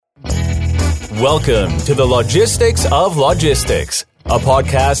Welcome to the Logistics of Logistics, a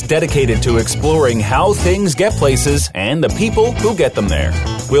podcast dedicated to exploring how things get places and the people who get them there.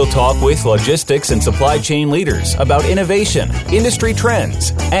 We'll talk with logistics and supply chain leaders about innovation, industry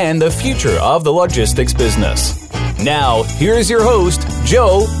trends, and the future of the logistics business. Now, here's your host,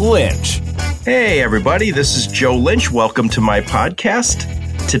 Joe Lynch. Hey, everybody, this is Joe Lynch. Welcome to my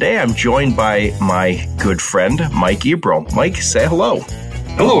podcast. Today, I'm joined by my good friend, Mike Eberl. Mike, say hello.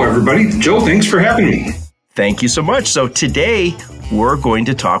 Hello, everybody. Joe, thanks for having me. Thank you so much. So today, we're going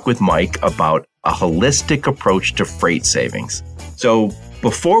to talk with Mike about a holistic approach to freight savings. So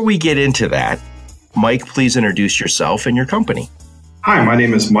before we get into that, Mike, please introduce yourself and your company. Hi, my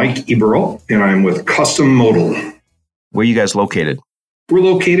name is Mike Eberl, and I'm with Custom Modal. Where are you guys located? We're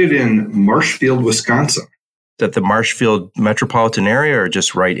located in Marshfield, Wisconsin. Is that the Marshfield metropolitan area or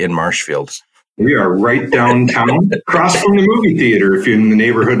just right in Marshfield? We are right downtown, across from the movie theater if you're in the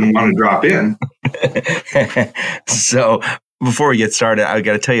neighborhood and want to drop in. So before we get started, I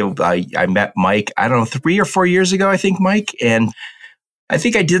got to tell you, I met Mike, 3 or 4 years ago, I think, Mike. And I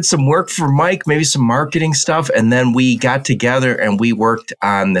think I did some work for Mike, maybe some marketing stuff. And then we got together and we worked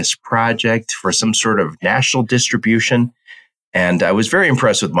on this project for some sort of national distribution. And I was very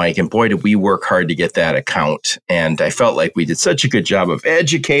impressed with Mike. And boy, did we work hard to get that account. And I felt like we did such a good job of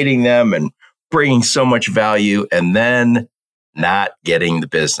educating them and bringing so much value, and then not getting the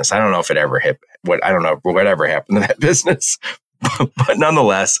business. I don't know if it ever hit. I don't know whatever happened to that business, but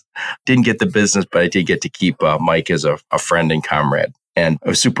nonetheless, didn't get the business. But I did get to keep Mike as a friend and comrade, and I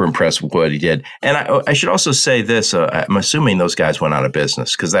was super impressed with what he did. And I should also say this: I'm assuming those guys went out of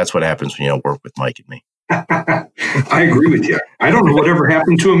business because that's what happens when you don't work with Mike and me. I agree with you. I don't know whatever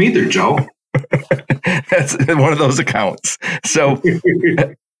happened to him either, Joe. That's one of those accounts. So.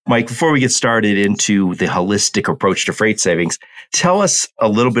 Mike, before we get started into the holistic approach to freight savings, tell us a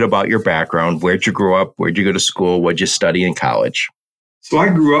little bit about your background. Where'd you grow up? Where'd you go to school? What'd you study in college? So I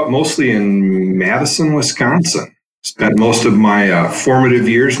grew up mostly in Madison, Wisconsin. Spent most of my formative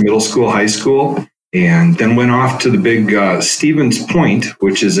years, middle school, high school, and then went off to the big Stevens Point,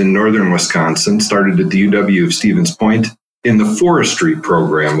 which is in northern Wisconsin. Started at the UW of Stevens Point in the forestry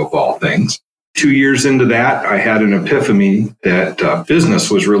program, of all things. 2 years into that, I had an epiphany that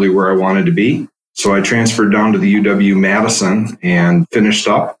business was really where I wanted to be. So I transferred down to the UW-Madison and finished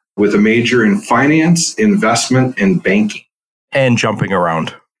up with a major in finance, investment, and banking. And jumping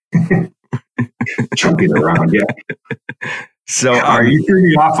around. Jumping around, yeah. So you threw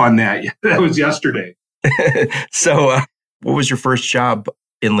me off on that. That was yesterday. So what was your first job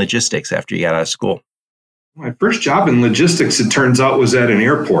in logistics after you got out of school? My first job in logistics, it turns out, was at an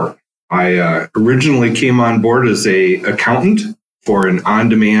airport. I originally came on board as an accountant for an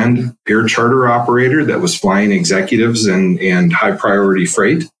on-demand air charter operator that was flying executives and high-priority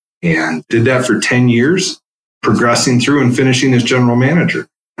freight, and did that for 10 years, progressing through and finishing as general manager.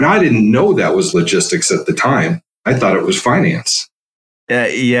 Now, I didn't know that was logistics at the time. I thought it was finance.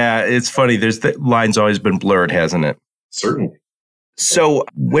 Yeah, it's funny. The line's always been blurred, hasn't it? Certainly. So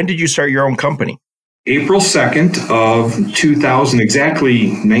when did you start your own company? April 2nd of 2000,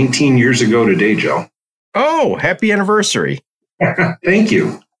 exactly 19 years ago today, Joe. Oh, happy anniversary. Thank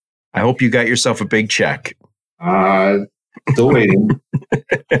you. I hope you got yourself a big check. Still waiting.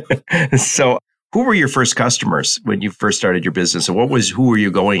 So who were your first customers when you first started your business? And who were you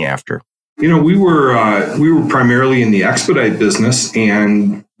going after? You know, we were primarily in the expedite business,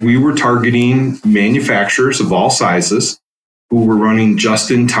 and we were targeting manufacturers of all sizes who were running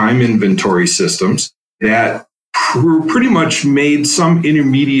just-in-time inventory systems that pretty much made some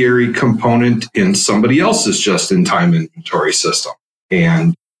intermediary component in somebody else's just-in-time inventory system.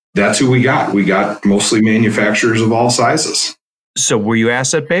 And that's who we got. We got mostly manufacturers of all sizes. So were you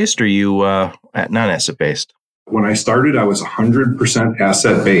asset-based or you non-asset-based? When I started, I was 100%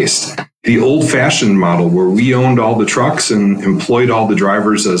 asset-based. The old-fashioned model where we owned all the trucks and employed all the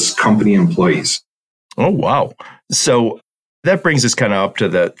drivers as company employees. Oh, wow. So that brings us kind of up to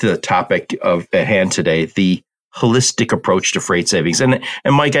the topic at hand today, the holistic approach to freight savings. And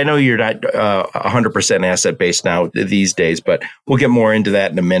Mike, I know you're not 100% asset-based now these days, but we'll get more into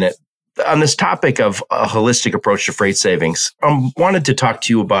that in a minute. On this topic of a holistic approach to freight savings, I wanted to talk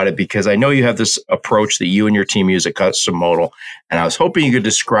to you about it because I know you have this approach that you and your team use at Custom Modal, and I was hoping you could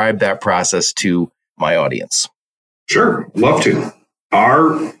describe that process to my audience. Sure, love to.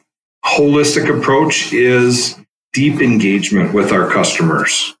 Our holistic approach is deep engagement with our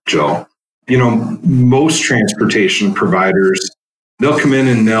customers, Joe. You know, most transportation providers, they'll come in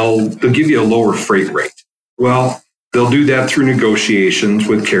and they'll give you a lower freight rate. Well, they'll do that through negotiations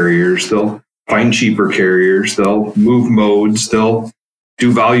with carriers. They'll find cheaper carriers. They'll move modes. They'll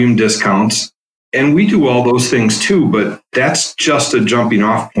do volume discounts. And we do all those things too, but that's just a jumping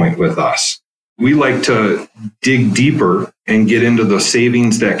off point with us. We like to dig deeper and get into the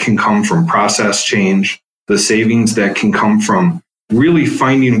savings that can come from process change, the savings that can come from really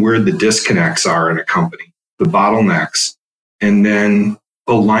finding where the disconnects are in a company, the bottlenecks, and then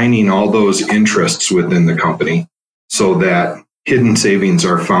aligning all those interests within the company so that hidden savings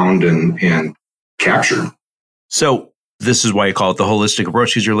are found and captured. So this is why you call it the holistic approach,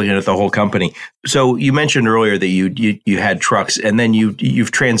 because you're looking at the whole company. So you mentioned earlier that you had trucks, and then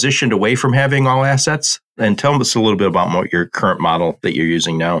you've transitioned away from having all assets. And tell us a little bit about your current model that you're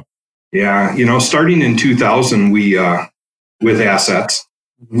using now. Yeah, starting in 2000, we with assets,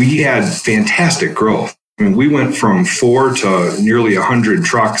 we had fantastic growth. I mean, we went from 4 to nearly 100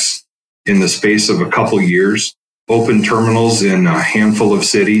 trucks in the space of a couple years, open terminals in a handful of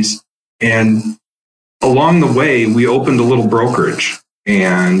cities, and along the way, we opened a little brokerage,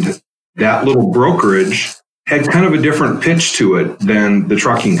 and that little brokerage had kind of a different pitch to it than the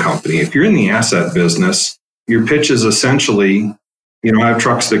trucking company. If you're in the asset business, your pitch is essentially, I have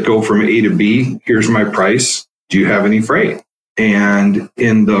trucks that go from A to B. Here's my price. Do you have any freight? And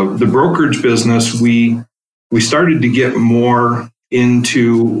in the brokerage business, we started to get more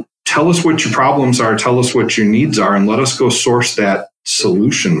into tell us what your problems are, tell us what your needs are, and let us go source that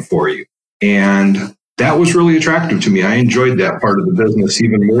solution for you. And that was really attractive to me. I enjoyed that part of the business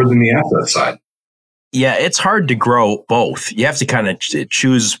even more than the asset side. Yeah, it's hard to grow both. You have to kind of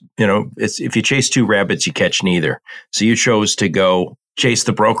choose, if you chase two rabbits, you catch neither. So you chose to go chase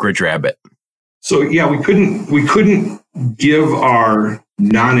the brokerage rabbit. So yeah, we couldn't give our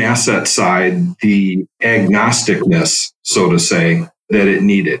non-asset side the agnosticness, so to say, that it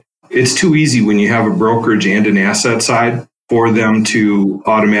needed. It's too easy when you have a brokerage and an asset side for them to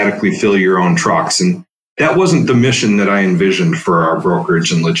automatically fill your own trucks. And that wasn't the mission that I envisioned for our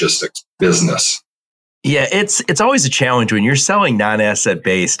brokerage and logistics business. Yeah, it's always a challenge when you're selling non-asset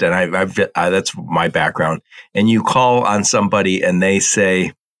based, and I've that's my background. And you call on somebody and they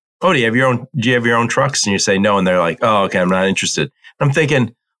say, "Oh, do you have your own trucks?" And you say no, and they're like, "Oh, okay, I'm not interested." I'm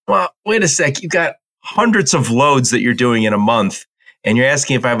thinking, well, wait a sec, you got hundreds of loads that you're doing in a month, and you're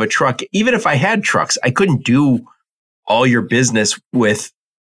asking if I have a truck. Even if I had trucks, I couldn't do all your business with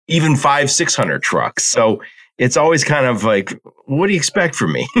even 500-600 trucks. So it's always kind of like, what do you expect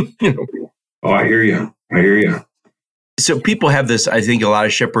from me? Oh, I hear you. So people have this, I think a lot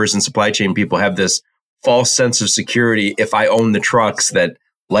of shippers and supply chain people have this false sense of security. If I own the trucks, that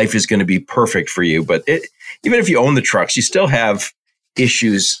life is going to be perfect for you. But even if you own the trucks, you still have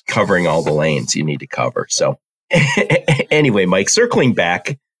issues covering all the lanes you need to cover. So anyway, Mike, circling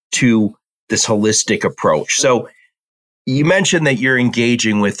back to this holistic approach. So you mentioned that you're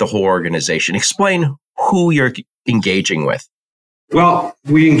engaging with the whole organization. Explain who you're engaging with. Well,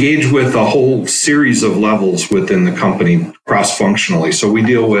 we engage with a whole series of levels within the company cross-functionally. So we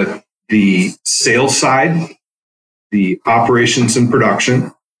deal with the sales side, the operations and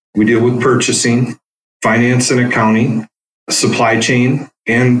production. We deal with purchasing, finance and accounting, supply chain,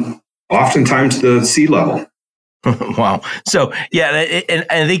 and oftentimes the C-level. Wow. So, yeah, and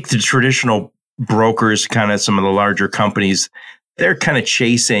I think the traditional brokers, kind of some of the larger companies, they're kind of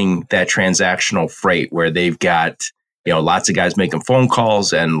chasing that transactional freight where they've got, lots of guys making phone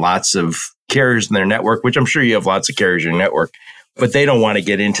calls and lots of carriers in their network, which I'm sure you have lots of carriers in your network, but they don't want to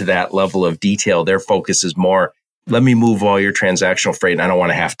get into that level of detail. Their focus is more, let me move all your transactional freight and I don't want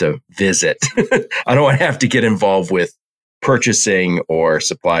to have to visit. I don't want to have to get involved with purchasing or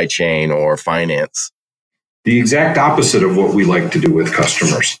supply chain or finance. The exact opposite of what we like to do with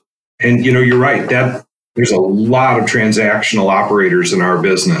customers. And, you're right, that there's a lot of transactional operators in our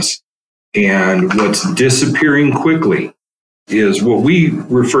business. And what's disappearing quickly is what we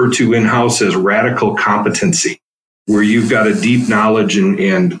refer to in-house as radical competency, where you've got a deep knowledge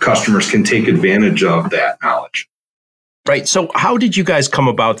and customers can take advantage of that knowledge. Right. So how did you guys come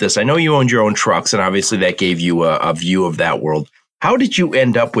about this? I know you owned your own trucks, and obviously that gave you a view of that world. How did you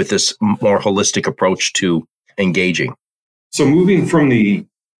end up with this more holistic approach to engaging? So moving from the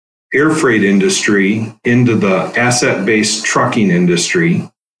air freight industry into the asset-based trucking industry,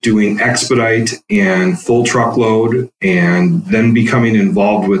 doing expedite and full truckload, and then becoming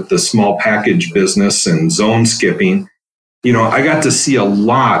involved with the small package business and zone skipping, I got to see a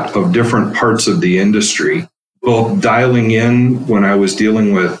lot of different parts of the industry, both dialing in when I was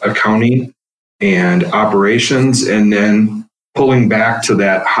dealing with accounting and operations, and then pulling back to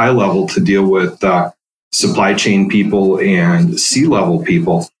that high level to deal with supply chain people and C-level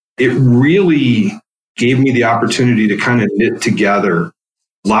people. It really gave me the opportunity to kind of knit together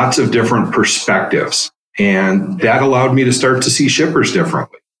lots of different perspectives. And that allowed me to start to see shippers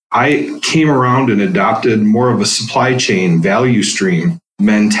differently. I came around and adopted more of a supply chain value stream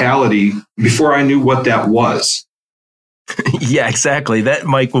mentality before I knew what that was. Yeah, exactly. That,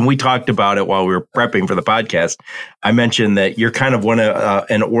 Mike, when we talked about it while we were prepping for the podcast, I mentioned that you're kind of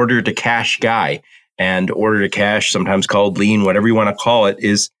an order to cash guy, and order to cash, sometimes called lean, whatever you want to call it,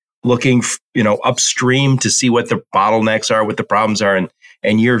 is looking, upstream to see what the bottlenecks are, what the problems are.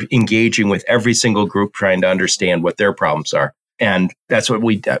 And you're engaging with every single group, trying to understand what their problems are. And that's what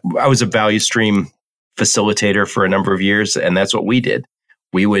I was a value stream facilitator for a number of years. And that's what we did.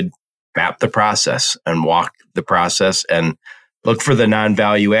 We would map the process and walk the process and look for the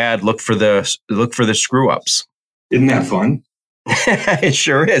non-value add, look for the screw ups. Isn't that fun? It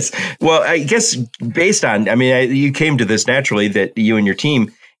sure is. Well, I guess based on, you came to this naturally, that you and your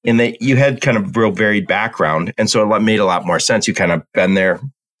team, in that you had kind of real varied background. And so it made a lot more sense. You kind of been there,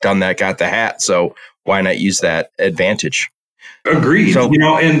 done that, got the hat. So why not use that advantage? Agreed. So,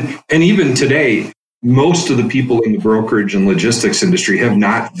 and even today, most of the people in the brokerage and logistics industry have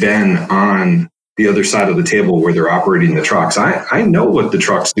not been on the other side of the table where they're operating the trucks. I know what the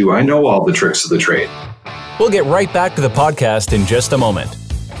trucks do. I know all the tricks of the trade. We'll get right back to the podcast in just a moment.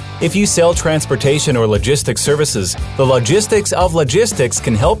 If you sell transportation or logistics services, the Logistics of Logistics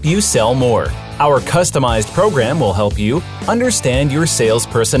can help you sell more. Our customized program will help you understand your sales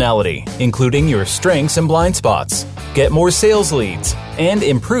personality, including your strengths and blind spots, get more sales leads, and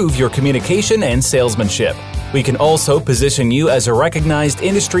improve your communication and salesmanship. We can also position you as a recognized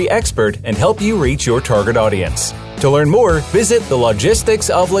industry expert and help you reach your target audience. To learn more, visit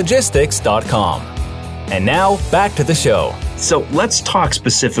thelogisticsoflogistics.com. And now, back to the show. So let's talk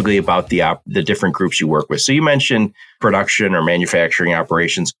specifically about the different groups you work with. So you mentioned production or manufacturing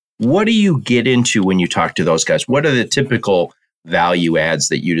operations. What do you get into when you talk to those guys? What are the typical value adds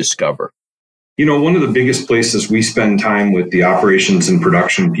that you discover? One of the biggest places we spend time with the operations and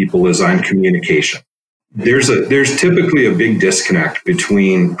production people is on communication. There's typically a big disconnect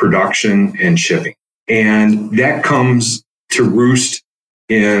between production and shipping. And that comes to roost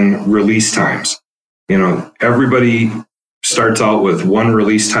in release times. Everybody starts out with one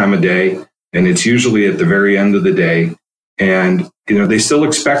release time a day, and it's usually at the very end of the day. And, they still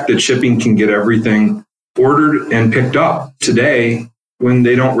expect that shipping can get everything ordered and picked up today when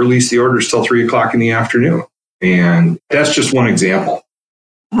they don't release the orders till 3:00 in the afternoon. And that's just one example.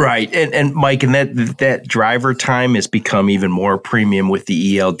 Right. And Mike, and that driver time has become even more premium with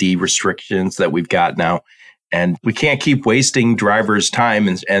the ELD restrictions that we've got now. And we can't keep wasting drivers' time,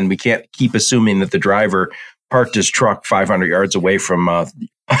 and we can't keep assuming that the driver parked his truck 500 yards away from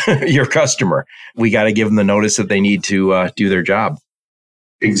your customer. We got to give them the notice that they need to do their job.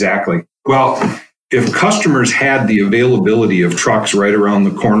 Exactly. Well, if customers had the availability of trucks right around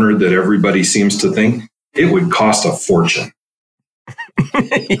the corner that everybody seems to think, it would cost a fortune.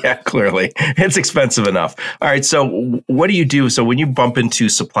 Yeah, clearly. It's expensive enough. All right. So what do you do? So when you bump into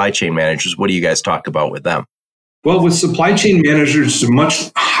supply chain managers, what do you guys talk about with them? Well, with supply chain managers, it's a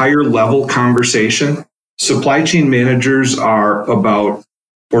much higher level conversation. Supply chain managers are about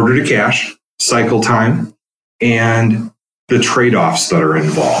order to cash, cycle time, and the trade-offs that are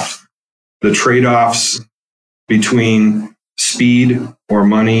involved. The trade-offs between speed or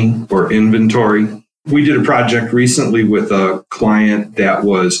money or inventory. We did a project recently with a client that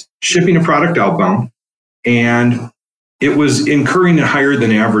was shipping a product outbound, and it was incurring a higher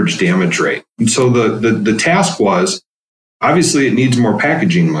than average damage rate. And so the task was, obviously it needs more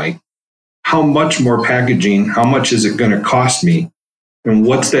packaging, Mike. How much more packaging? How much is it going to cost me? And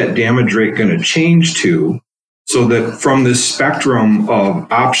what's that damage rate going to change to, so that from this spectrum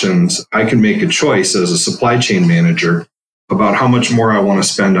of options, I can make a choice as a supply chain manager about how much more I want to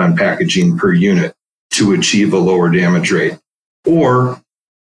spend on packaging per unit to achieve a lower damage rate or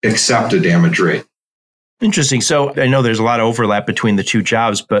accept a damage rate. Interesting. So I know there's a lot of overlap between the two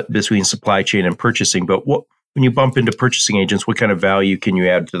jobs, but between supply chain and purchasing. But when you bump into purchasing agents, what kind of value can you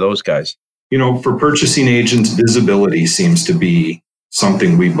add to those guys? For purchasing agents, visibility seems to be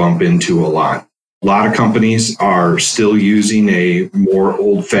something we bump into a lot. A lot of companies are still using a more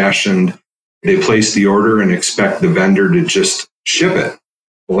old-fashioned, they place the order and expect the vendor to just ship it.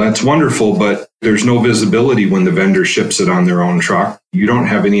 Well, that's wonderful, but there's no visibility when the vendor ships it on their own truck. You don't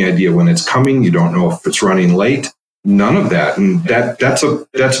have any idea when it's coming. You don't know if it's running late. None of that. And that's a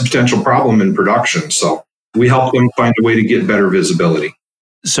potential problem in production. So we help them find a way to get better visibility.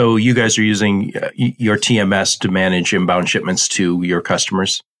 So you guys are using your TMS to manage inbound shipments to your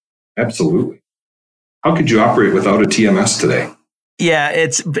customers? Absolutely. How could you operate without a TMS today? Yeah,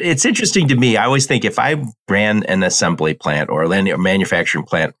 it's interesting to me. I always think if I ran an assembly plant or a manufacturing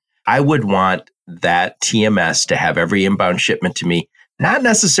plant, I would want that TMS to have every inbound shipment to me not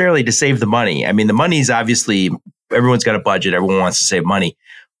necessarily to save the money. I mean, the money's obviously, everyone's got a budget. Everyone wants to save money.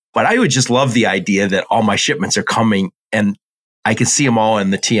 But I would just love the idea that all my shipments are coming and I can see them all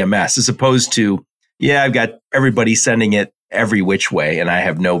in the TMS, as opposed to, yeah, I've got everybody sending it every which way and I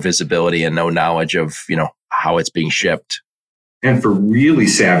have no visibility and no knowledge of, how it's being shipped. And for really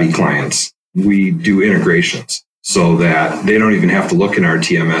savvy clients, we do integrations so that they don't even have to look in our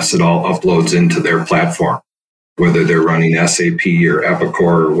TMS. It all uploads into their platform, whether they're running SAP or Epicor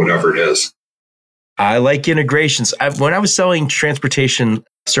or whatever it is. I like integrations. When I was selling transportation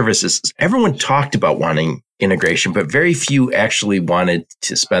services, everyone talked about wanting integration, but very few actually wanted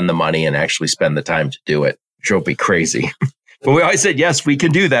to spend the money and actually spend the time to do it. It drove me crazy. But we always said, yes, we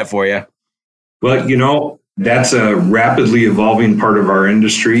can do that for you. Well, that's a rapidly evolving part of our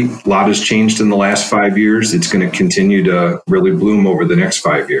industry. A lot has changed in the last 5 years. It's going to continue to really bloom over the next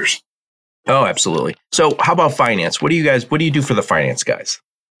 5 years. Oh, absolutely. So how about finance? What do you do for the finance guys?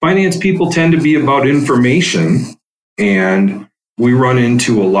 Finance people tend to be about information, and we run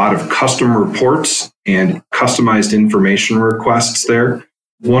into a lot of custom reports and customized information requests there.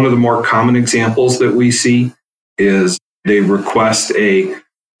 One of the more common examples that we see is they request a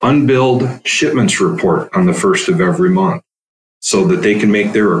unbilled shipments report on the first of every month so that they can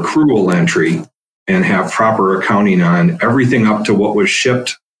make their accrual entry and have proper accounting on everything up to what was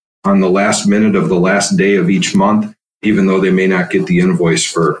shipped on the last minute of the last day of each month, even though they may not get the invoice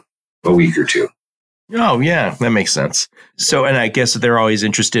for a week or two. Oh, yeah, that makes sense. So, and I guess they're always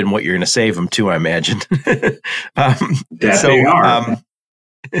interested in what you're going to save them too, I imagine. They are.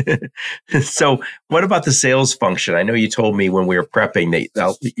 So what about the sales function? I know you told me when we were prepping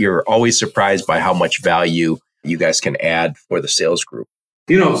that you're always surprised by how much value you guys can add for the sales group.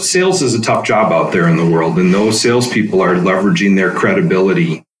 Sales is a tough job out there in the world, and those salespeople are leveraging their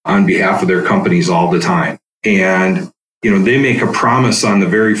credibility on behalf of their companies all the time. And, they make a promise on the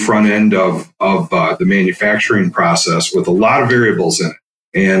very front end of the manufacturing process with a lot of variables in it.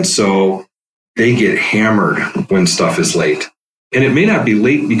 And so they get hammered when stuff is late. And it may not be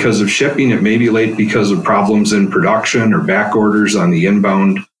late because of shipping. It may be late because of problems in production or back orders on the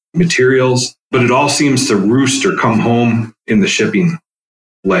inbound materials. But it all seems to roost or come home in the shipping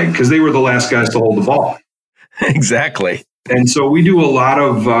leg because they were the last guys to hold the ball. Exactly. And so we do a lot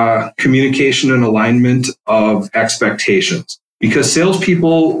of communication and alignment of expectations because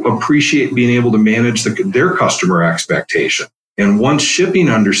salespeople appreciate being able to manage their customer expectation. And once shipping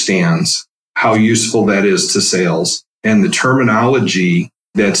understands how useful that is to sales, and the terminology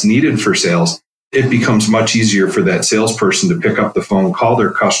that's needed for sales, it becomes much easier for that salesperson to pick up the phone, call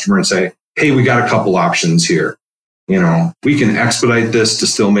their customer and say, hey, we got a couple options here. We can expedite this to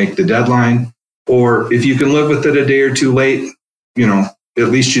still make the deadline. Or if you can live with it a day or two late, at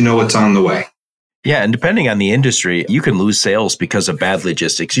least it's on the way. Yeah. And depending on the industry, you can lose sales because of bad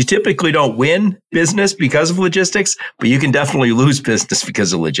logistics. You typically don't win business because of logistics, but you can definitely lose business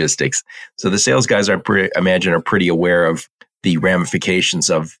because of logistics. So the sales guys, I imagine, are pretty aware of the ramifications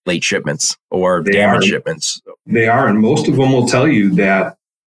of late shipments or damaged shipments. They are. And most of them will tell you that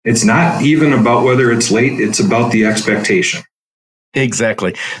it's not even about whether it's late. It's about the expectation.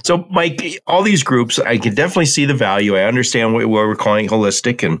 Exactly. So, Mike, all these groups, I can definitely see the value. I understand what we're calling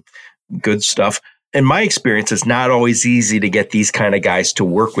holistic and good stuff. In my experience, it's not always easy to get these kind of guys to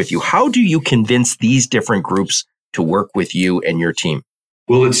work with you. How do you convince these different groups to work with you and your team?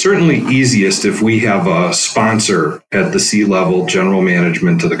 Well, it's certainly easiest if we have a sponsor at the C-level general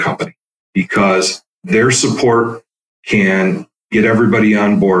management of the company, because their support can get everybody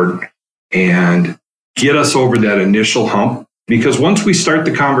on board and get us over that initial hump. Because once we start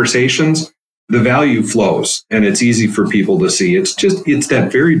the conversations, the value flows and it's easy for people to see. It's that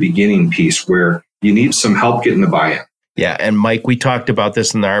very beginning piece where you need some help getting the buy-in. Yeah. And Mike, we talked about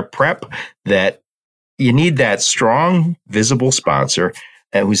this in our prep that you need that strong, visible sponsor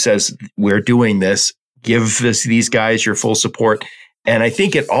who says, we're doing this, give these guys your full support. And I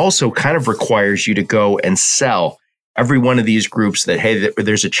think it also kind of requires you to go and sell every one of these groups that, hey,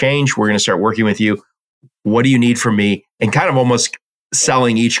 there's a change. We're going to start working with you. What do you need from me? And kind of almost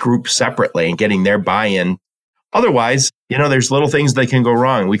selling each group separately and getting their buy-in. Otherwise, there's little things that can go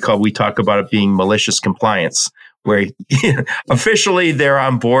wrong. We talk about it being malicious compliance, where officially they're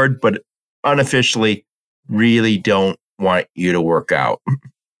on board, but unofficially really don't want you to work out.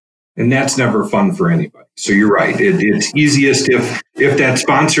 And that's never fun for anybody. So you're right. It's easiest if that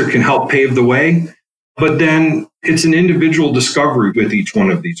sponsor can help pave the way, but then it's an individual discovery with each one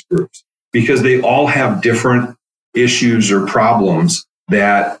of these groups, because they all have different issues or problems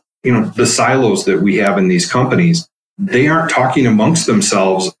that, the silos that we have in these companies, they aren't talking amongst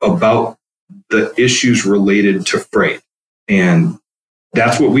themselves about the issues related to freight. And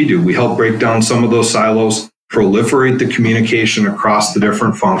that's what we do. We help break down some of those silos, proliferate the communication across the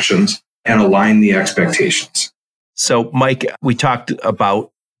different functions, and align the expectations. So, Mike, we talked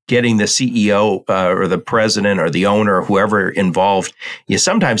about getting the CEO or the president or the owner or whoever involved. You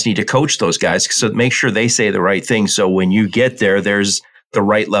sometimes need to coach those guys so make sure they say the right thing. So when you get there, there's the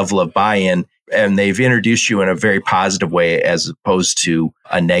right level of buy-in and they've introduced you in a very positive way as opposed to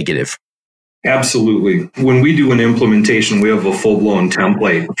a negative. Absolutely. When we do an implementation, we have a full-blown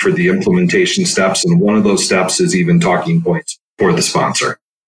template for the implementation steps. And one of those steps is even talking points for the sponsor.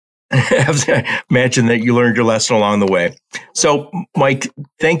 Imagine that you learned your lesson along the way. So, Mike,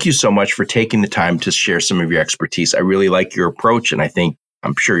 thank you so much for taking the time to share some of your expertise. I really like your approach, and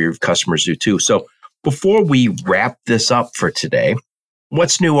I'm sure your customers do too. So, before we wrap this up for today,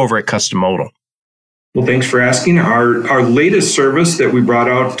 what's new over at Custom Modal? Well, thanks for asking. Our latest service that we brought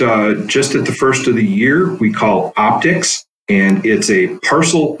out just at the first of the year, we call Optics, and it's a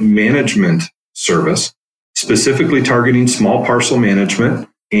parcel management service, specifically targeting small parcel management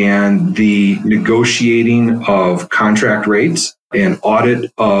and the negotiating of contract rates and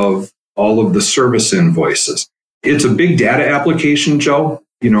audit of all of the service invoices. It's a big data application, Joe.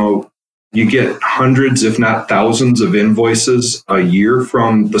 You get hundreds, if not thousands of invoices a year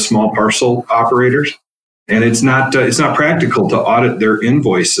from the small parcel operators. And it's not practical to audit their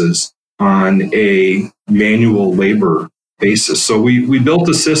invoices on a manual labor basis. So we built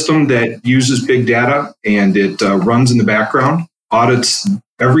a system that uses big data and it runs in the background, audits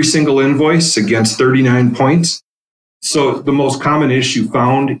every single invoice against 39 points. So the most common issue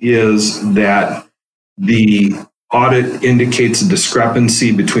found is that the audit indicates a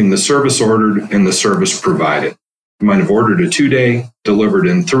discrepancy between the service ordered and the service provided. You might have ordered a 2-day, delivered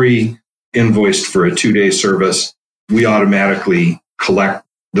in 3, invoiced for a 2-day service. We automatically collect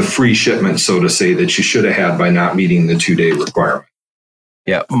the free shipment, so to say, that you should have had by not meeting the 2-day requirement.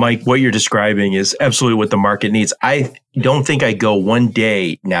 Yeah, Mike, what you're describing is absolutely what the market needs. I don't think I go one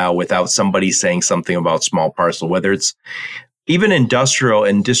day now without somebody saying something about small parcel, whether it's even industrial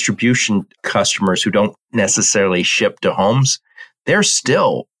and distribution customers who don't necessarily ship to homes. They're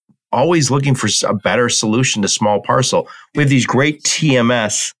still always looking for a better solution to small parcel. We have these great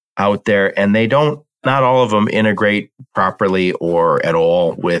TMS out there, and not all of them integrate properly or at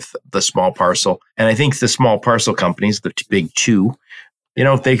all with the small parcel. And I think the small parcel companies, the big two,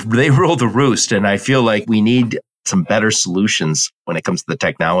 they rule the roost. And I feel like we need some better solutions when it comes to the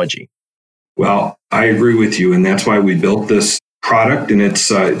technology. Well, I agree with you. And that's why we built this product. And it's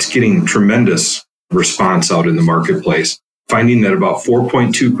getting tremendous response out in the marketplace, finding that about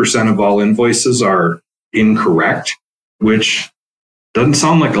 4.2% of all invoices are incorrect, which doesn't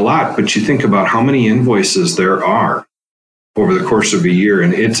sound like a lot, but you think about how many invoices there are over the course of a year,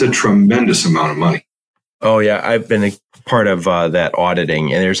 and it's a tremendous amount of money. Oh, yeah. I've been a part of that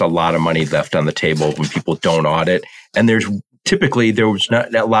auditing, and there's a lot of money left on the table when people don't audit. And there was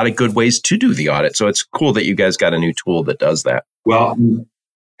not a lot of good ways to do the audit. So it's cool that you guys got a new tool that does that. Well,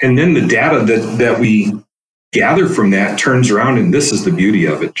 and then the data that we gather from that turns around, and this is the beauty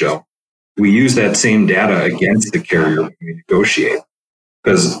of it, Joe. We use that same data against the carrier when we negotiate,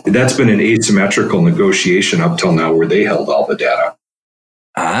 because that's been an asymmetrical negotiation up till now where they held all the data.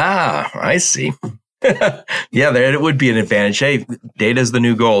 Ah, I see. Yeah, it would be an advantage. Hey, data is the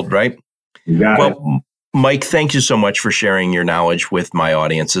new gold, right? You got it. Mike, thank you so much for sharing your knowledge with my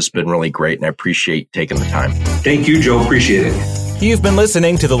audience. It's been really great, and I appreciate taking the time. Thank you, Joe. Appreciate it. You've been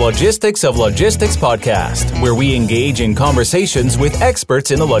listening to the Logistics of Logistics podcast, where we engage in conversations with experts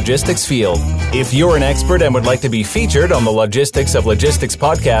in the logistics field. If you're an expert and would like to be featured on the Logistics of Logistics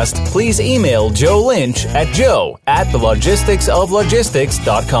podcast, please email Joe Lynch at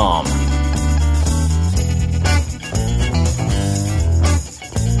joe@thelogisticsoflogistics.com.